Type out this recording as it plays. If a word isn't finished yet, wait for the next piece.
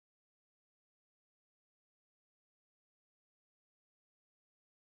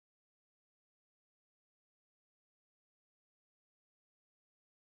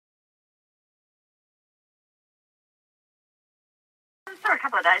So a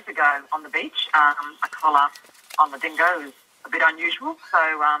couple of days ago on the beach, a collar on the dingo is a bit unusual. So,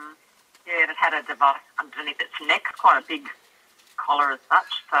 it had a device underneath its neck, quite a big collar as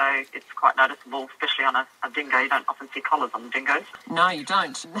such. So it's quite noticeable, especially on a dingo. You don't often see collars on the dingoes. No, you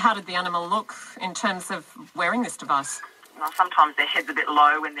don't. How did the animal look in terms of wearing this device? Well, sometimes their head's a bit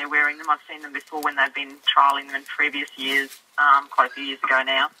low when they're wearing them. I've seen them before when they've been trialling them in previous years, quite a few years ago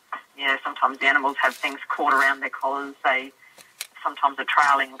now. Yeah, sometimes the animals have things caught around their collars. They sometimes are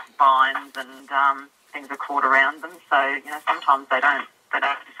trailing with vines and things are caught around them. So, sometimes they don't do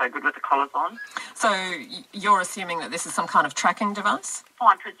so good with the collars on. So you're assuming that this is some kind of tracking device? Well,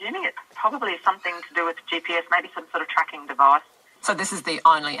 I'm presuming it's probably something to do with GPS, maybe some sort of tracking device. So this is the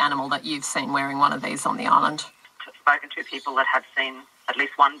only animal that you've seen wearing one of these on the island? I've spoken to people that have seen at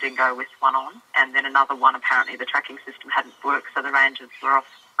least one dingo with one on, and then another one, apparently the tracking system hadn't worked, so the rangers were off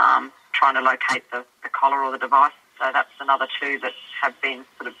trying to locate the collar or the device. So that's another two that have been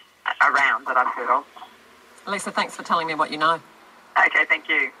sort of around that I've heard of. Lisa, thanks for telling me what you know. Okay, thank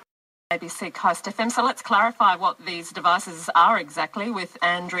you. ABC Coast FM. So let's clarify what these devices are exactly with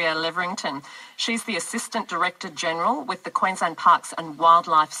Andrea Leverington. She's the Assistant Director General with the Queensland Parks and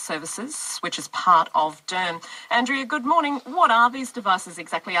Wildlife Services, which is part of DERM. Andrea, good morning. What are these devices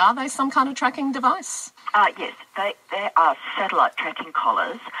exactly? Are they some kind of tracking device? Yes, they are satellite tracking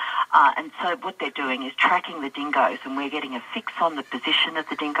collars, and so what they're doing is tracking the dingoes, and we're getting a fix on the position of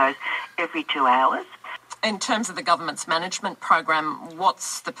the dingoes every 2 hours. In terms of the government's management program,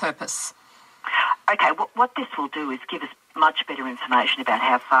 what's the purpose? Okay, what this will do is give us much better information about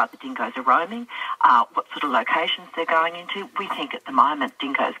how far the dingoes are roaming, what sort of locations they're going into. We think at the moment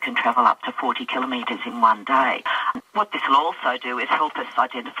dingoes can travel up to 40 kilometres in one day. What this will also do is help us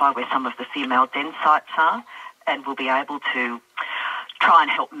identify where some of the female den sites are, and we'll be able to try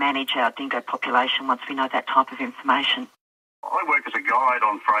and help manage our dingo population once we know that type of information. I work as a guide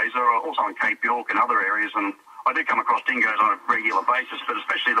on Fraser, also on Cape York and other areas, and I do come across dingoes on a regular basis, but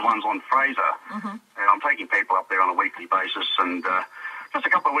especially the ones on Fraser. Mm-hmm. And I'm taking people up there on a weekly basis, and just a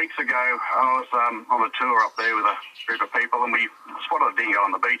couple of weeks ago I was on a tour up there with a group of people, and we spotted a dingo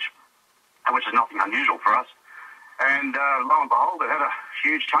on the beach, which is nothing unusual for us. And lo and behold, it had a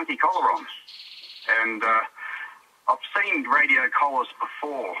huge chunky collar on. And I've seen radio collars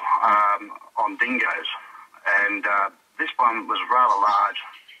before on dingoes, and this one was rather large,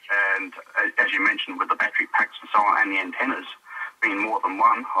 and as you mentioned, with the battery packs and so on, and the antennas being more than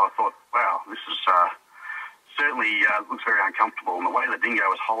one, I thought, wow, this is certainly looks very uncomfortable. And the way the dingo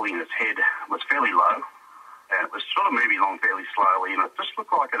was holding its head was fairly low, and it was sort of moving along fairly slowly, and it just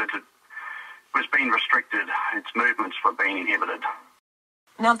looked like it was being restricted, its movements were being inhibited.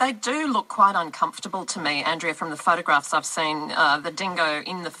 Now, they do look quite uncomfortable to me, Andrea, from the photographs I've seen. The dingo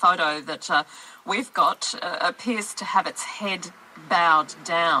in the photo that we've got appears to have its head bowed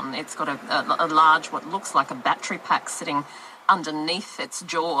down. It's got a large, what looks like a battery pack sitting underneath its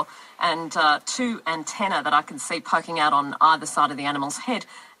jaw, and two antennae that I can see poking out on either side of the animal's head.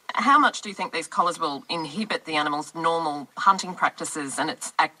 How much do you think these collars will inhibit the animal's normal hunting practices and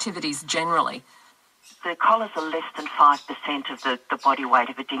its activities generally? The collars are less than 5% of the body weight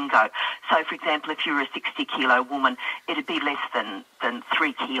of a dingo. So, for example, if you're a 60-kilo woman, it'd be less than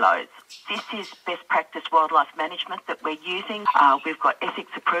 3 kilos. This is best practice wildlife management that we're using. We've got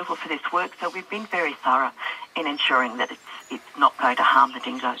ethics approval for this work, so we've been very thorough in ensuring that it's not going to harm the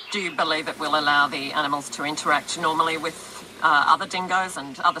dingoes. Do you believe it will allow the animals to interact normally with other dingoes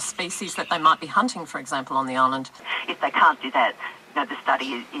and other species that they might be hunting, for example, on the island? If they can't do that, the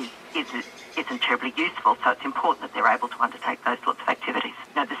study isn't terribly useful, so it's important that they're able to undertake those sorts of activities.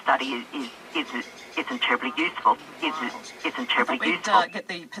 The study isn't terribly useful. We'd get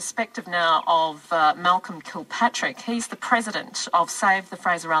the perspective now of Malcolm Kilpatrick. He's the president of Save the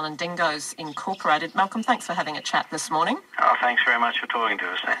Fraser Island Dingoes Incorporated. Malcolm, thanks for having a chat this morning. Oh, thanks very much for talking to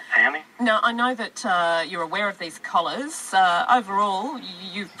us, Annie. Now, I know that you're aware of these collars. Overall,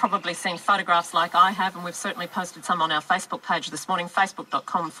 you've probably seen photographs like I have, and we've certainly posted some on our Facebook page this morning.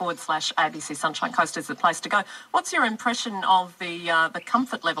 Facebook.com/ABC Sunshine Coast is the place to go. What's your impression of the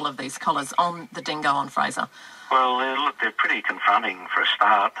comfort level of these collars on the dingo on Fraser? Well, look, they're pretty confronting for a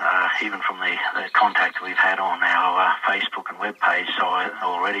start, even from the contact we've had on our Facebook and web page side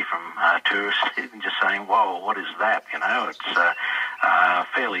already from tourists, even just saying, whoa, what is that? It's a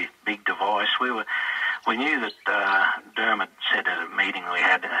fairly big device. We knew that Dermot said at a meeting we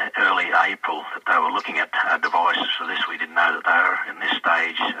had early April that they were looking at devices for this. We didn't know that they were in this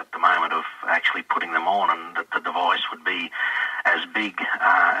stage at the moment of actually putting them on, and that the device would be as big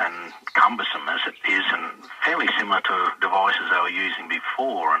and cumbersome as it is, and fairly similar to devices they were using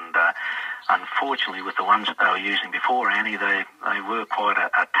before. And unfortunately, with the ones that they were using before, Annie, they were quite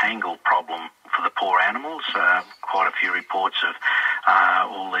a tangle problem for the poor animals. Quite a few reports of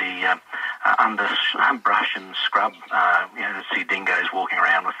all the underbrush and scrub. See dingoes walking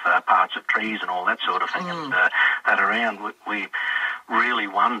around with parts of trees and all that sort of thing, and that around. We really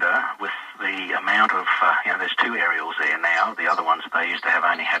wonder with the amount of, there's 2 aerials there now. The other ones they used to have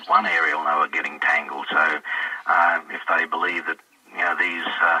only had 1 aerial, and they were getting tangled. So if they believe that these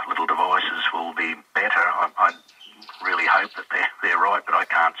little devices will be better, I really hope that they're right, but I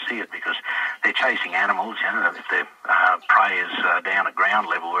can't see it because they're chasing animals. If their prey is down at ground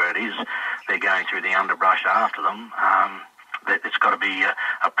level where it is, they're going through the underbrush after them. It's got to be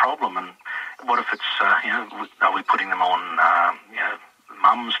a problem. And what if it's, are we putting them on,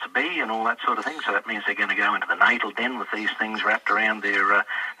 mums to be and all that sort of thing? So that means they're going to go into the natal den with these things wrapped around their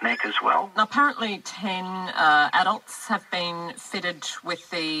neck as well. Now, apparently 10 adults have been fitted with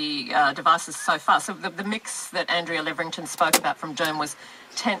the devices so far. So the mix that Andrea Leverington spoke about from Derm was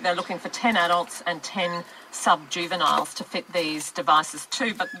 10. They're looking for 10 adults and 10 sub-juveniles to fit these devices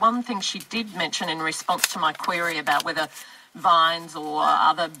too. But one thing she did mention in response to my query about whether vines or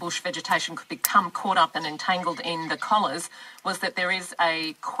other bush vegetation could become caught up and entangled in the collars was that there is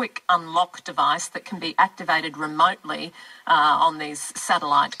a quick unlock device that can be activated remotely on these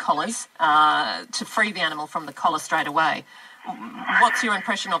satellite collars to free the animal from the collar straight away. What's your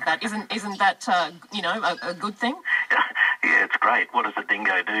impression of that? Isn't that a good thing? Yeah, it's great. What does the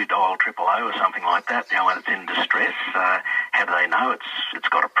dingo do? Dial 000 or something like that? When it's in distress, how do they know it's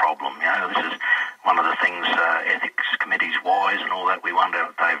got a problem? This is one of the things ethics committees wise and all that. We wonder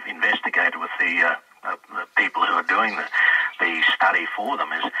if they've investigated with the people who are doing the study for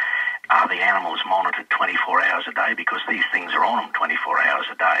them is, are the animals monitored 24 hours a day? Because these things are on them 24 hours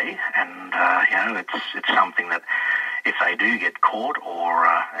a day, and it's something that if they do get caught or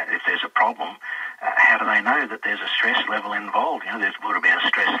if there's a problem, how do they know that there's a stress level involved? There would have been a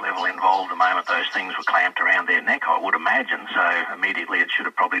stress level involved the moment those things were clamped around their neck, I would imagine. So immediately it should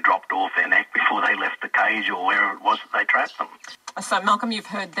have probably dropped off their neck before they left the cage or where it was that they trapped them. So, Malcolm, you've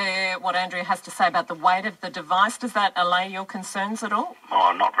heard there what Andrea has to say about the weight of the device. Does that allay your concerns at all?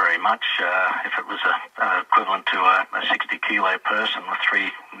 Oh, not very much. If it was equivalent to a 60-kilo person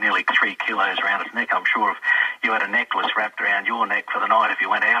with nearly 3 kilos around its neck, I'm sure if you had a necklace wrapped around your neck for the night, if you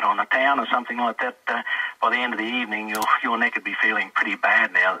went out on the town or something like that, by the end of the evening, your neck would be feeling pretty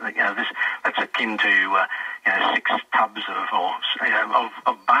bad now. That's akin to 6 tubs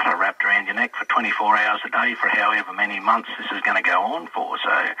of butter wrapped around your neck for 24 hours a day for however many months this is going to go on for.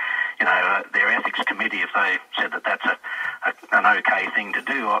 So, their ethics committee, if they said that that's an okay thing to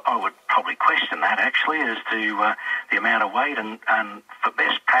do, I would probably question that actually as to the amount of weight and for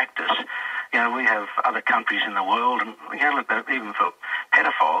best practice. We have other countries in the world, and look, even for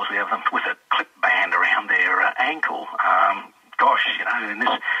pedophiles, we have them with a clip band around their ankle. Gosh, in this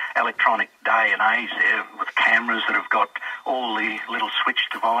electronic day and age there, with cameras that have got all the little switch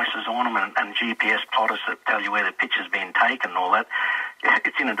devices on them and GPS plotters that tell you where the picture's been taken and all that,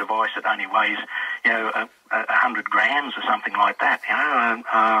 it's in a device that only weighs, 100 grams or something like that.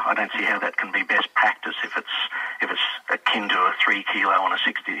 I don't see how that can be best practice if it's akin to a 3 kilo and a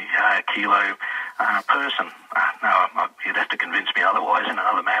 60 kilo person. No, you'd have to convince me otherwise in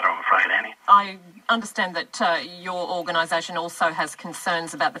another matter, I'm afraid, Annie. I understand that your organisation also has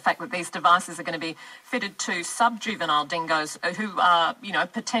concerns about the fact that these devices are going to be fitted to sub-juvenile dingoes who are,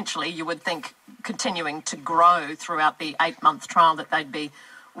 potentially, you would think, continuing to grow throughout the 8-month trial that they'd be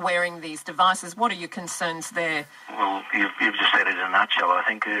wearing these devices. What are your concerns there? Well, you've just said it in a nutshell. I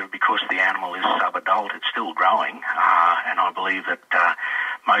think because the animal is sub-adult, it's still growing, and I believe that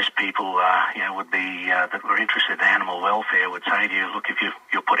most people, would be that were interested in animal welfare would say to you, look, if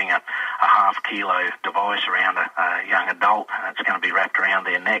you're putting a half-kilo device around a young adult and it's going to be wrapped around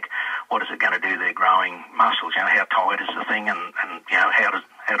their neck, what is it going to do to their growing muscles? How tight is the thing, and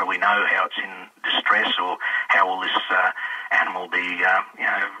how do we know how it's in distress, or how will this animal be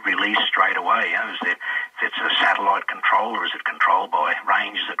released straight away? If it's a satellite control, or is it controlled by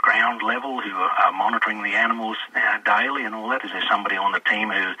rangers at ground level who are monitoring the animals daily and all that? Is there somebody on the team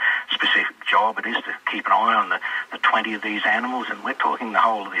whose specific job it is to keep an eye on the 20 of these animals? And we're talking the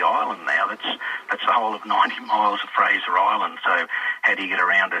whole of the island now. That's the whole of 90 miles of Fraser Island. So how do you get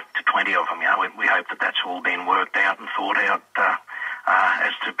around to 20 of them? We hope that that's all been worked out and thought out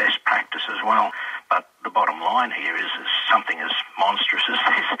as to best practice as well. But the bottom line here is something as monstrous as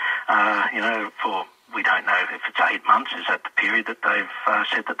this, we don't know if it's 8 months. Is that the period that they've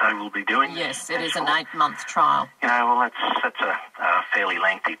said that they will be doing? Yes, it is an 8-month trial. Well, that's a fairly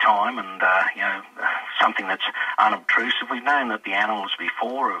lengthy time, and something that's unobtrusive. We've known that the animals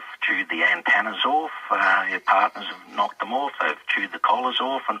before have chewed the antennas off. Their partners have knocked them off. They've chewed the collars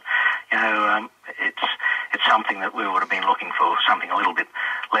off, and it's something that we would have been looking for, something a little bit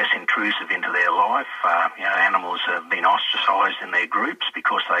less intrusive into their life. Animals have been ostracised in their groups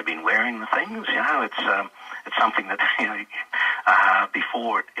because they've been wearing the things. It's something that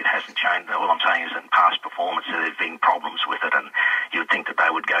before it hasn't shown. All I'm saying is that in past performance there's been problems with it, and you would think that they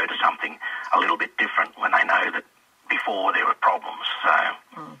would go to something a little bit different when they know that before there were problems.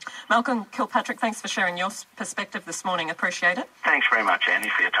 So, Malcolm Kilpatrick, thanks for sharing your perspective this morning. Appreciate it. Thanks very much, Andy,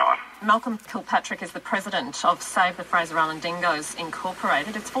 for your time. Malcolm Kilpatrick is the president of Save the Fraser Island Dingoes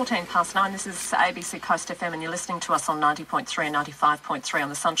Incorporated. It's 9:14. This is ABC Coast FM, and you're listening to us on 90.3 and 95.3 on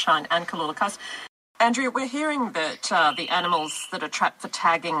the Sunshine and Cooloola Coast. Andrea, we're hearing that the animals that are trapped for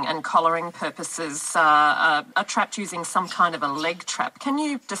tagging and collaring purposes are trapped using some kind of a leg trap. Can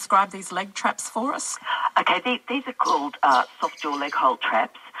you describe these leg traps for us? Okay, these are called soft jaw leg hole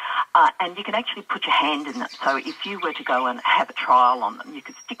traps, and you can actually put your hand in them. So if you were to go and have a trial on them, you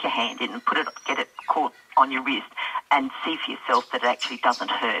could stick your hand in and get it caught on your wrist and see for yourself that it actually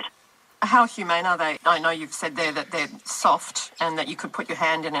doesn't hurt. How humane are they? I know you've said there that they're soft and that you could put your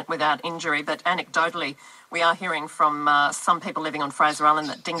hand in it without injury, but anecdotally we are hearing from some people living on Fraser Island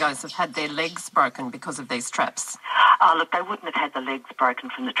that dingoes have had their legs broken because of these traps. Look, they wouldn't have had the legs broken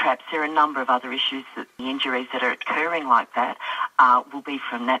from the traps. There are a number of other issues that the injuries that are occurring like that will be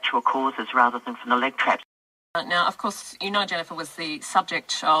from natural causes rather than from the leg traps. Now, of course, you know Jennifer was the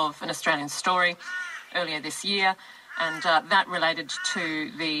subject of an Australian story earlier this year, and that related to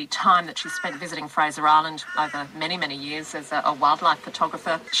the time that she spent visiting Fraser Island over many, many years as a wildlife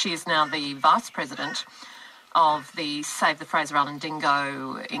photographer. She is now the vice president of the Save the Fraser Island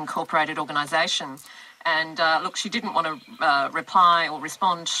Dingo Incorporated organisation. And look, she didn't want to reply or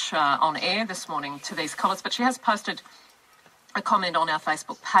respond on air this morning to these callers, but she has posted a comment on our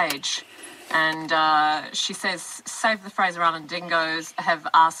Facebook page. And she says, Save the Fraser Island Dingoes have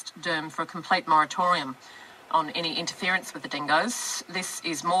asked DERM for a complete moratorium on any interference with the dingoes. This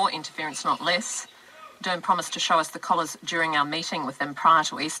is more interference, not less. DERM promised to show us the collars during our meeting with them prior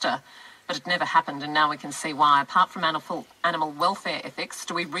to Easter, but it never happened, and now we can see why. Apart from animal welfare ethics,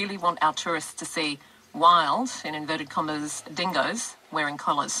 do we really want our tourists to see wild, in inverted commas, dingoes wearing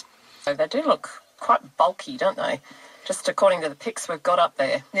collars? So they do look quite bulky, don't they? Just according to the pics we've got up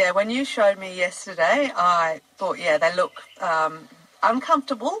there. Yeah, when you showed me yesterday, I thought, yeah, they look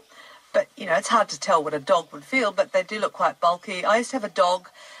uncomfortable. But, it's hard to tell what a dog would feel, but they do look quite bulky. I used to have a dog,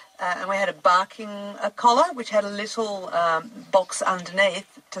 and we had a barking collar, which had a little box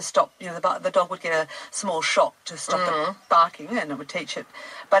underneath to stop, the dog would get a small shock to stop it barking, and it would teach it.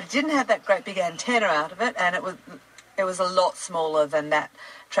 But it didn't have that great big antenna out of it, and it was a lot smaller than that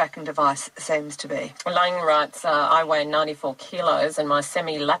tracking device seems to be. Lang writes, I weigh 94 kilos, and my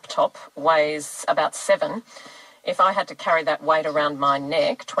semi-laptop weighs about 7. If I had to carry that weight around my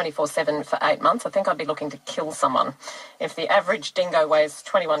neck 24/7 for 8 months, I think I'd be looking to kill someone. If the average dingo weighs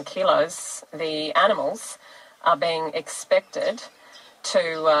 21 kilos, the animals are being expected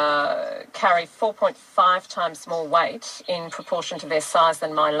to carry 4.5 times more weight in proportion to their size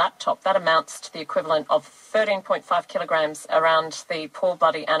than my laptop. That amounts to the equivalent of 13.5 kilograms around the poor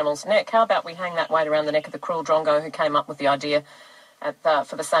bloody animal's neck. How about we hang that weight around the neck of the cruel drongo who came up with the idea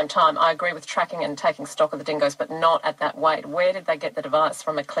for the same time? I agree with tracking and taking stock of the dingoes, but not at that weight. Where did they get the device?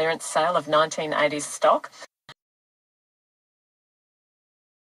 From a clearance sale of 1980s stock?